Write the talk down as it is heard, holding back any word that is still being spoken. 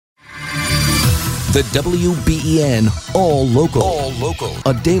The WBEN All Local. All Local.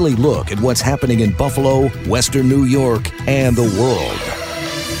 A daily look at what's happening in Buffalo, Western New York, and the world.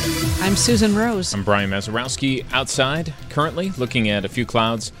 I'm Susan Rose. I'm Brian Mazurowski. Outside, currently looking at a few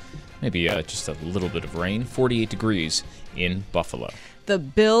clouds, maybe just a little bit of rain, 48 degrees in Buffalo. The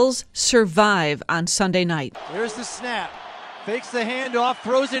Bills survive on Sunday night. There's the snap. Fakes the handoff,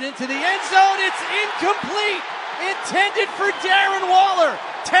 throws it into the end zone. It's incomplete. Intended for Darren Waller.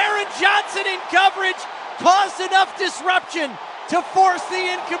 Taron Johnson in coverage caused enough disruption to force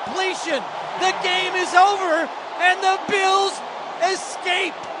the incompletion. The game is over, and the Bills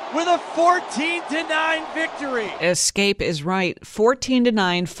escape with a 14-9 victory. Escape is right.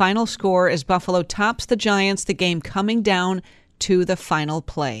 14-9 final score as Buffalo tops the Giants, the game coming down to the final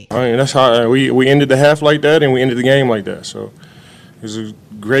play. I mean, that's how we ended the half like that, and we ended the game like that. So it was a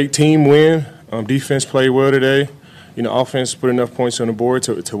great team win. Defense played well today. Offense put enough points on the board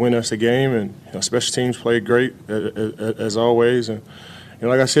to win us the game, and special teams played great as always. And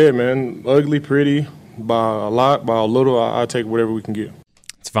like I said, man, ugly, pretty, by a lot, by a little, I'll take whatever we can get.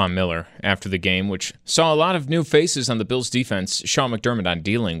 It's Von Miller after the game, which saw a lot of new faces on the Bills' defense. Sean McDermott on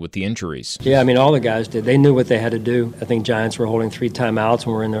dealing with the injuries. Yeah, I mean, all the guys did. They knew what they had to do. I think Giants were holding 3 timeouts,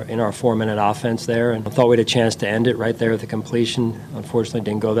 and we're in our 4-minute offense there, and I thought we had a chance to end it right there at the completion. Unfortunately, it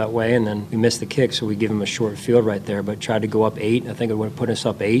didn't go that way, and then we missed the kick, so we give them a short field right there, but tried to go up 8. I think it would have put us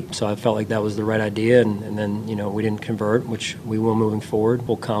up 8, so I felt like that was the right idea, and then, we didn't convert, which we will moving forward.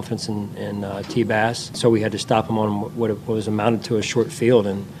 Full confidence in T-Bass, so we had to stop them on what was amounted to a short field,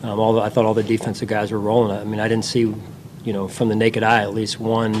 and I thought all the defensive guys were rolling. I mean, I didn't see, from the naked eye, at least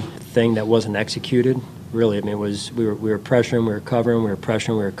one thing that wasn't executed. Really, I mean, we were pressuring, we were covering, we were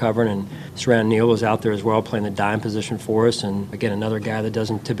pressuring, we were covering, and Saran Neal was out there as well, playing the dime position for us. And again, another guy that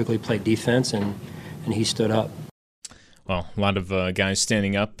doesn't typically play defense, and he stood up. Well, a lot of guys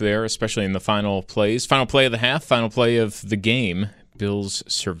standing up there, especially in the final plays. Final play of the half, final play of the game. Bills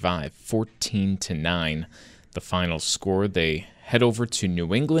survive 14-9. The final score. They head over to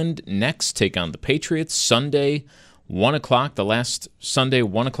New England next, take on the Patriots Sunday, 1 o'clock, the last Sunday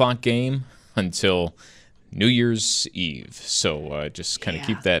 1 o'clock game until New Year's Eve. So just kind of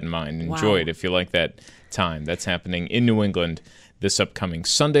keep that in mind. Enjoy it if you like that time. That's happening in New England this upcoming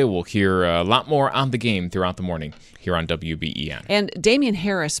Sunday. We'll hear a lot more on the game throughout the morning here on WBEN. And Damian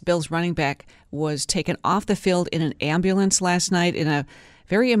Harris, Bills running back, was taken off the field in an ambulance last night in a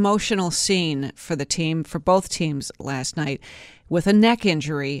very emotional scene for the team, for both teams last night. With a neck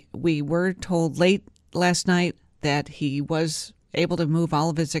injury, we were told late last night that he was able to move all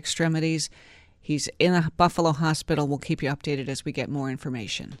of his extremities. He's in a Buffalo hospital. We'll keep you updated as we get more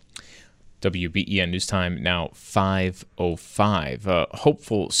information. WBEN News Time now 5:05. A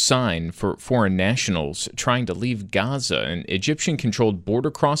hopeful sign for foreign nationals trying to leave Gaza. An Egyptian-controlled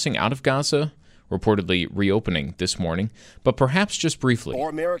border crossing out of Gaza reportedly reopening this morning, but perhaps just briefly. For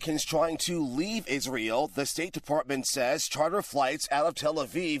Americans trying to leave Israel, the State Department says charter flights out of Tel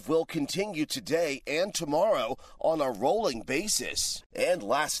Aviv will continue today and tomorrow on a rolling basis. And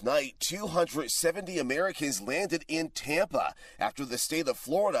last night, 270 Americans landed in Tampa after the state of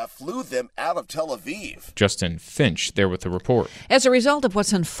Florida flew them out of Tel Aviv. Justin Finch there with the report. As a result of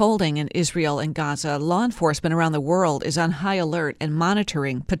what's unfolding in Israel and Gaza, law enforcement around the world is on high alert and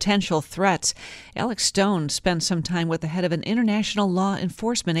monitoring potential threats. Alex Stone spent some time with the head of an international law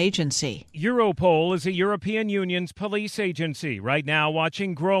enforcement agency. Europol is a European Union's police agency, right now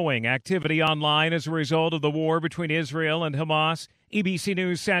watching growing activity online as a result of the war between Israel and Hamas. ABC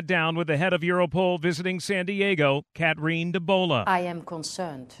News sat down with the head of Europol visiting San Diego, Catherine DeBola. I am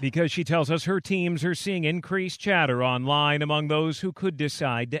concerned. Because she tells us her teams are seeing increased chatter online among those who could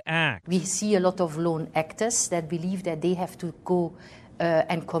decide to act. We see a lot of lone actors that believe that they have to go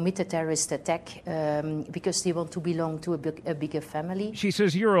and commit a terrorist attack because they want to belong to a bigger family. She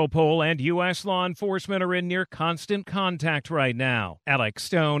says Europol and U.S. law enforcement are in near constant contact right now. Alex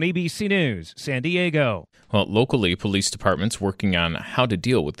Stone, ABC News, San Diego. Well, locally, police departments working on how to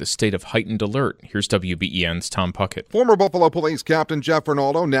deal with the state of heightened alert. Here's WBEN's Tom Puckett. Former Buffalo Police Captain Jeff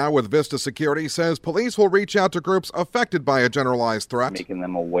Rinaldo, now with Vista Security, says police will reach out to groups affected by a generalized threat. Making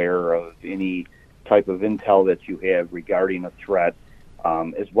them aware of any type of intel that you have regarding a threat,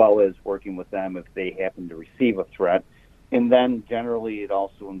 as well as working with them if they happen to receive a threat. And then generally it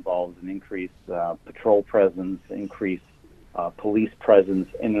also involves an increased patrol presence, increased police presence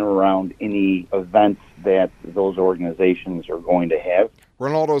in and around any events that those organizations are going to have.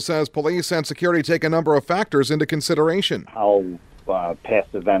 Rinaldo says police and security take a number of factors into consideration. How past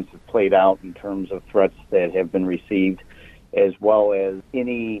events have played out in terms of threats that have been received, as well as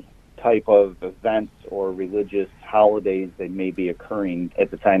any type of events or religious holidays that may be occurring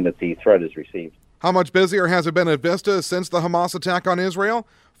at the time that the threat is received. How much busier has it been at Vista since the Hamas attack on Israel?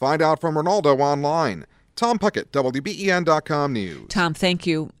 Find out from Ronaldo online. Tom Puckett, WBEN.com News. Tom, thank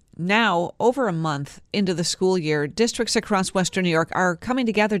you. Now, over a month into the school year, districts across Western New York are coming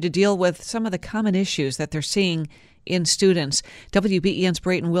together to deal with some of the common issues that they're seeing in students. WBEN's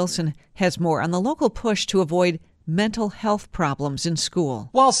Brayton Wilson has more on the local push to avoid mental health problems in school.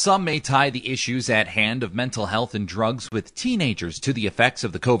 While some may tie the issues at hand of mental health and drugs with teenagers to the effects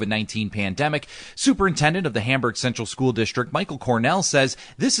of the COVID-19 pandemic, Superintendent of the Hamburg Central School District, Michael Cornell, says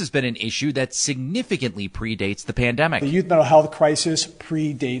this has been an issue that significantly predates the pandemic. The youth mental health crisis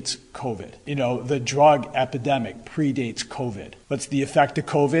predates COVID. The drug epidemic predates COVID. What's the effect of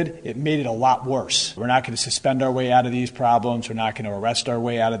COVID? It made it a lot worse. We're not going to suspend our way out of these problems. We're not going to arrest our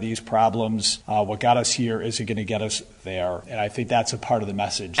way out of these problems. What got us here isn't going to get us there. And I think that's a part of the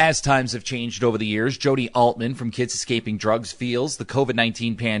message. As times have changed over the years, Jody Altman from Kids Escaping Drugs feels the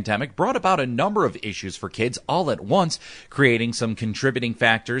COVID-19 pandemic brought about a number of issues for kids all at once, creating some contributing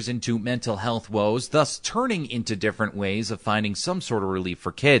factors into mental health woes, thus turning into different ways of finding some sort of relief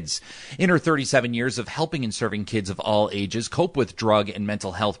for kids. In her 37 years of helping and serving kids of all ages cope with drug and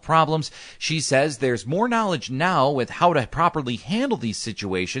mental health problems, she says there's more knowledge now with how to properly handle these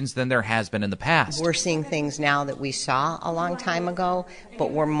situations than there has been in the past. We're seeing things now that we saw a long time ago,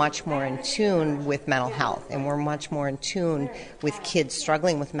 but we're much more in tune with mental health, and we're much more in tune with kids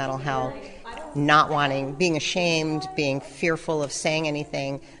struggling with mental health, not wanting, being ashamed, being fearful of saying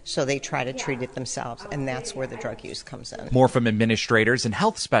anything, so they try to treat it themselves, and that's where the drug use comes in. More from administrators and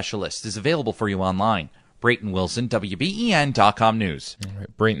health specialists is available for you online. Brayton Wilson, WBEN.com News. All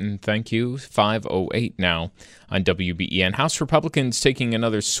right, Brayton, thank you. 5:08 now on WBEN. House Republicans taking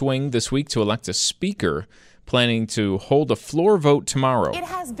another swing this week to elect a speaker, planning to hold a floor vote tomorrow. It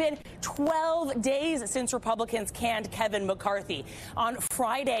has been 12 days since Republicans canned Kevin McCarthy. On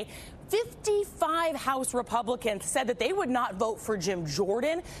Friday, 55 House Republicans said that they would not vote for Jim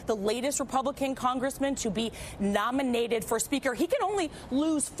Jordan, the latest Republican congressman to be nominated for Speaker. He can only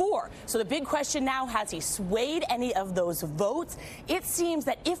lose 4. So the big question now, has he swayed any of those votes? It seems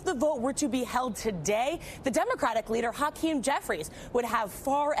that if the vote were to be held today, the Democratic leader, Hakeem Jeffries, would have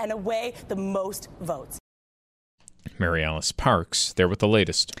far and away the most votes. Mary Alice Parks there with the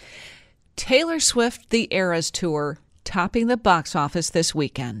latest. Taylor Swift, The Eras Tour, topping the box office this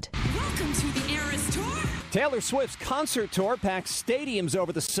weekend. Welcome to the Eras Tour. Taylor Swift's concert tour packed stadiums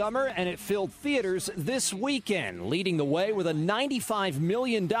over the summer, and it filled theaters this weekend, leading the way with a $95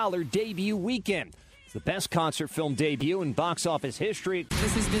 million debut weekend. It's the best concert film debut in box office history.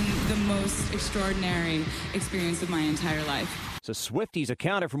 This has been the most extraordinary experience of my entire life. So Swifties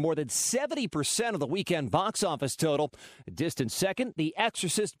accounted for more than 70% of the weekend box office total. A distant second, The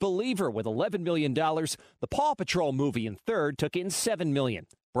Exorcist Believer with $11 million. The Paw Patrol movie in third took in $7 million.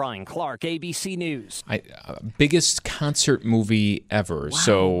 Brian Clark, ABC News. Biggest concert movie ever. Wow.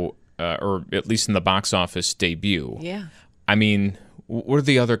 So, or at least in the box office debut. Yeah. I mean, what are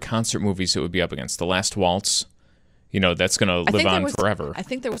the other concert movies it would be up against? The Last Waltz? That's going to live on forever. I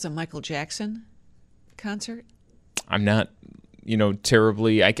think there was a Michael Jackson concert. I'm not,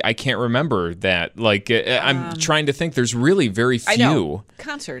 terribly, I can't remember that. I'm trying to think. There's really very few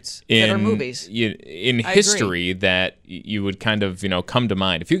concerts that are movies in history that you would kind of, come to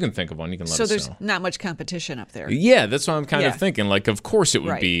mind. If you can think of one, you can let us know. So there's not much competition up there. Yeah, that's what I'm kind of thinking. Of course it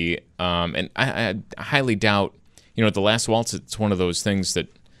would be. And I highly doubt, The Last Waltz, it's one of those things that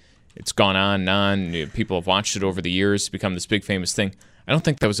it's gone on and on. People have watched it over the years, become this big famous thing. I don't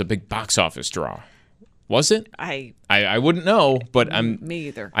think that was a big box office draw. Was it? I wouldn't know, but me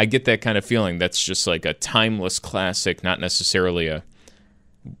either. I get that kind of feeling. That's just like a timeless classic, not necessarily a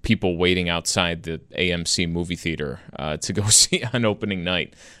people waiting outside the AMC movie theater to go see on opening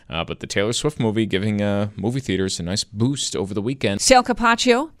night. But the Taylor Swift movie giving movie theaters a nice boost over the weekend. Sal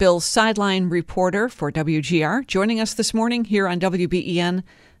Capaccio, Bills sideline reporter for WGR, joining us this morning here on WBEN.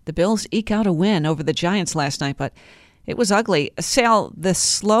 The Bills eke out a win over the Giants last night, but it was ugly. Sal, the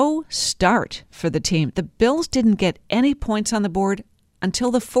slow start for the team. The Bills didn't get any points on the board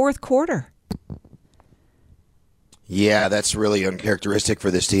until the fourth quarter. Yeah, that's really uncharacteristic for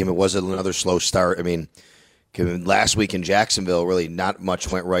this team. It was another slow start. I mean, last week in Jacksonville, really not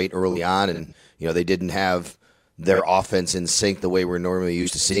much went right early on, and they didn't have their offense in sync the way we're normally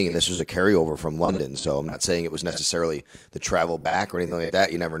used to seeing, and this was a carryover from London. So I'm not saying it was necessarily the travel back or anything like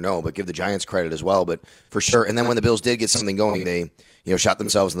that. You never know, but give the Giants credit as well. But for sure, and then when the Bills did get something going, they shot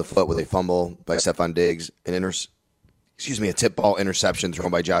themselves in the foot with a fumble by Stephon Diggs, a tip ball interception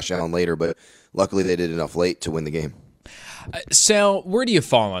thrown by Josh Allen later. But luckily, they did enough late to win the game. Sal, where do you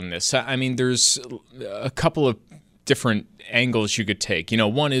fall on this? I mean, there's a couple of different angles you could take.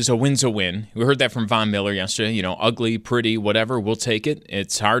 One is a win's a win. We heard that from Von Miller yesterday. Ugly, pretty, whatever, we'll take it.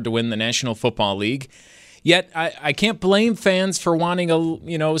 It's hard to win the National Football League. Yet I can't blame fans for wanting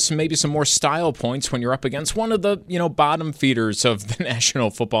maybe some more style points when you're up against one of the bottom feeders of the National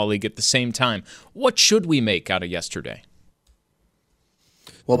Football League at the same time. What should we make out of yesterday?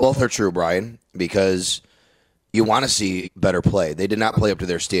 Well, both are true, Brian, because you want to see better play. They did not play up to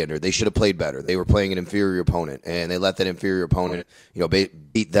their standard. They should have played better. They were playing an inferior opponent, and they let that inferior opponent,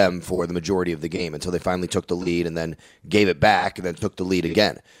 beat them for the majority of the game until they finally took the lead and then gave it back and then took the lead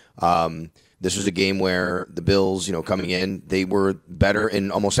again. This was a game where the Bills, coming in, they were better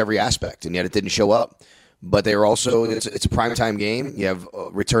in almost every aspect, and yet it didn't show up. But they were also, it's a primetime game. You have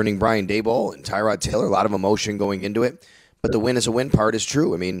returning Brian Daboll and Tyrod Taylor, a lot of emotion going into it. But the win is a win part is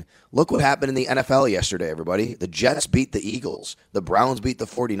true. I mean, look what happened in the NFL yesterday, everybody. The Jets beat the Eagles. The Browns beat the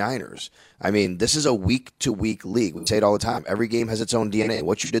 49ers. I mean, this is a week-to-week league. We say it all the time. Every game has its own DNA.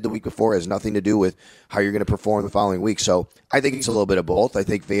 What you did the week before has nothing to do with how you're going to perform the following week. So I think it's a little bit of both. I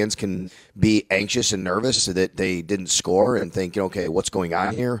think fans can be anxious and nervous that they didn't score and think, okay, what's going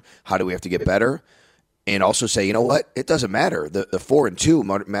on here? How do we have to get better? And also say, you know what? It doesn't matter. The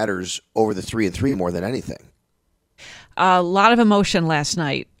 4-2 matters over the 3-3 more than anything. A lot of emotion last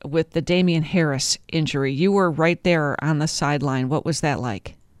night with the Damian Harris injury. You were right there on the sideline. What was that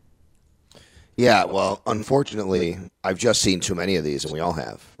like? Yeah, well, unfortunately, I've just seen too many of these, and we all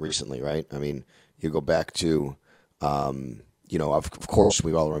have recently, right? I mean, you go back to, of course,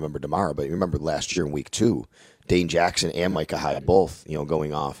 we all remember DeMar, but you remember last year in week 2, Dane Jackson and Micah Hyde both,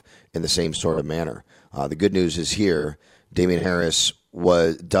 going off in the same sort of manner. The good news is here, Damian Harris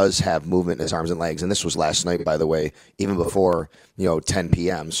does have movement in his arms and legs, and this was last night, by the way, even before 10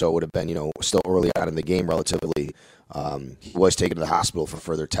 p.m. So it would have been still early on in the game relatively. He was taken to the hospital for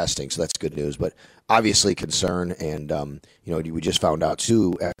further testing, so that's good news. But obviously concern, and we just found out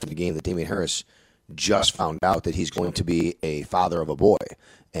too after the game that Damian Harris just found out that he's going to be a father of a boy,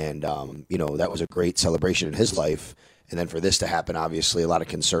 and that was a great celebration in his life. And then for this to happen, obviously a lot of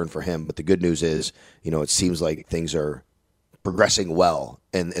concern for him. But the good news is, it seems like things are progressing well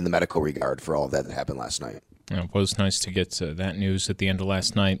in the medical regard for all of that happened last night. It was nice to get that news at the end of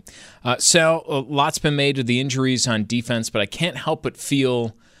last night. Sal, lots been made of the injuries on defense, but I can't help but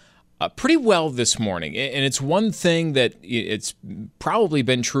feel pretty well this morning. And it's one thing that it's probably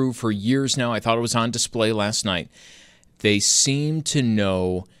been true for years now. I thought it was on display last night. They seem to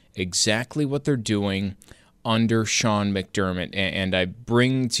know exactly what they're doing under Sean McDermott. And I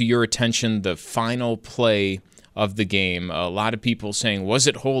bring to your attention the final play of the game. A lot of people saying, was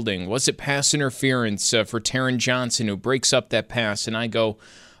it holding? Was it pass interference for Taron Johnson who breaks up that pass? And I go,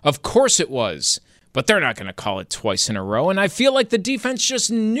 of course it was, but they're not going to call it twice in a row. And I feel like the defense just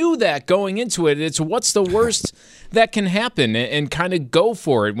knew that going into it. It's what's the worst that can happen and kind of go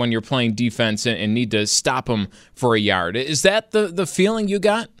for it when you're playing defense and need to stop them for a yard. Is that the feeling you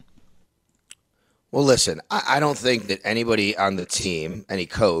got? Well, listen, I don't think that anybody on the team, any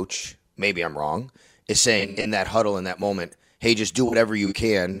coach, maybe I'm wrong, is saying in that huddle, in that moment, hey, just do whatever you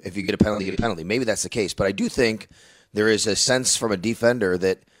can. If you get a penalty, get a penalty. Maybe that's the case. But I do think there is a sense from a defender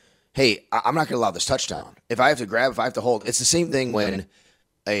that, hey, I'm not going to allow this touchdown. If I have to grab, if I have to hold. It's the same thing when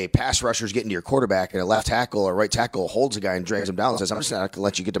a pass rusher is getting to your quarterback and a left tackle or right tackle holds a guy and drags him down and says, I'm just not going to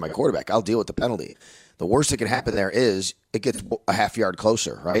let you get to my quarterback. I'll deal with the penalty. The worst that can happen there is it gets a half yard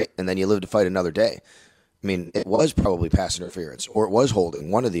closer, right? And then you live to fight another day. I mean, it was probably pass interference or it was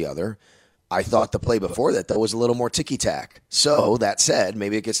holding, one or the other. I thought the play before that, though, was a little more ticky-tack. So, that said,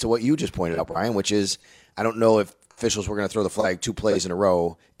 maybe it gets to what you just pointed out, Brian, which is I don't know if officials were going to throw the flag 2 plays in a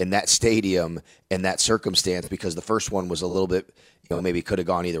row in that stadium in that circumstance because the first one was a little bit, maybe could have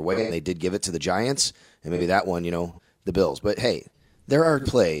gone either way, and they did give it to the Giants, and maybe that one, the Bills. But, hey, there are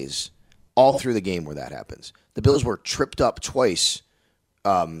plays all through the game where that happens. The Bills were tripped up twice,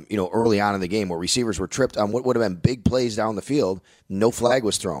 early on in the game where receivers were tripped on what would have been big plays down the field. No flag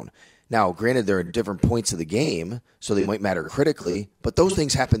was thrown. Now, granted, they're at different points of the game, so they might matter critically, but those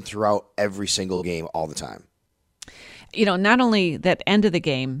things happen throughout every single game all the time. Not only that end of the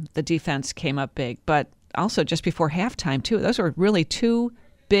game, the defense came up big, but also just before halftime, too. Those were really 2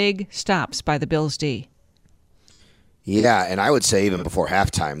 big stops by the Bills' D. Yeah, and I would say even before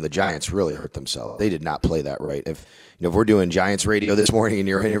halftime, the Giants really hurt themselves. They did not play that right. If we're doing Giants radio this morning and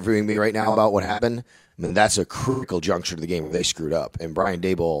you're interviewing me right now about what happened, I mean, that's a critical juncture to the game where they screwed up. And Brian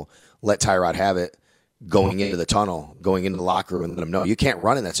Daboll let Tyrod have it going into the tunnel, going into the locker room, and let him know. You can't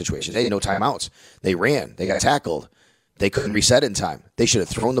run in that situation. They had no timeouts. They ran. They got tackled. They couldn't reset in time. They should have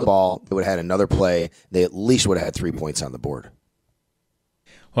thrown the ball. They would have had another play. They at least would have had 3 points on the board.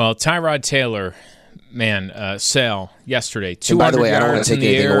 Well, Tyrod Taylor Man, Sale yesterday, 200 And by the way, I don't want yards to in take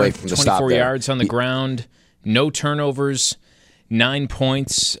the anything air, away from the stop 24 there. yards on the ground, no turnovers, 9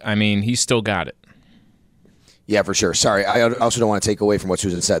 points. I mean, he still got it. Yeah, for sure. Sorry, I also don't want to take away from what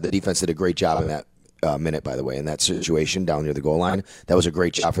Susan said. The defense did a great job in that minute, by the way, in that situation down near the goal line. That was a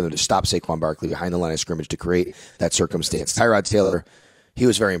great job for them to stop Saquon Barkley behind the line of scrimmage to create that circumstance. Tyrod Taylor, he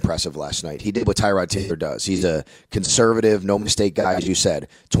was very impressive last night. He did what Tyrod Taylor does. He's a conservative, no-mistake guy, as you said.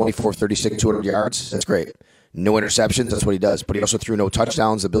 24, 36, 200 yards. That's great. No interceptions. That's what he does. But he also threw no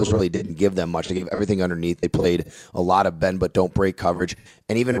touchdowns. The Bills really didn't give them much. They gave everything underneath. They played a lot of bend but don't break coverage.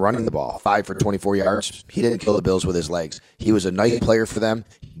 And even running the ball, 5 for 24 yards, he didn't kill the Bills with his legs. He was a nice player for them.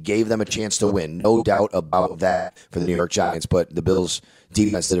 Gave them a chance to win. No doubt about that for the New York Giants. But the Bills'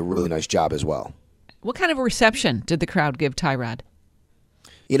 defense did a really nice job as well. What kind of a reception did the crowd give Tyrod?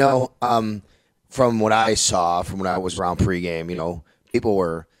 You know, from what I saw, from when I was around pregame, you know, people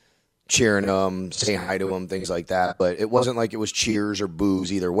were cheering him, saying hi to him, things like that. But it wasn't like it was cheers or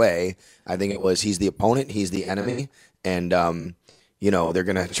boos either way. I think it was he's the opponent, he's the enemy, and, you know, they're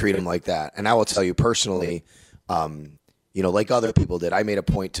going to treat him like that. And I will tell you personally, you know, like other people did, I made a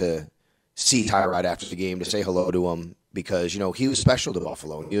point to see Tyrod after the game, to say hello to him, because, you know, he was special to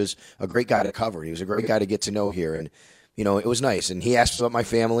Buffalo. He was a great guy to cover. He was a great guy to get to know here. And, you know, it was nice. And he asked about my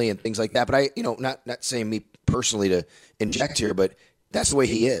family and things like that. But I, you know, not saying me personally to inject here, but that's the way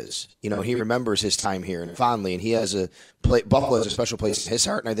he is. You know, he remembers his time here and fondly. And he has Buffalo has a special place in his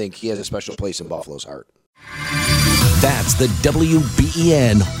heart. And I think he has a special place in Buffalo's heart. That's the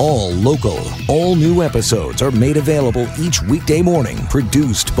WBEN All Local. All new episodes are made available each weekday morning.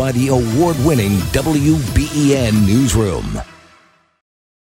 Produced by the award-winning WBEN Newsroom.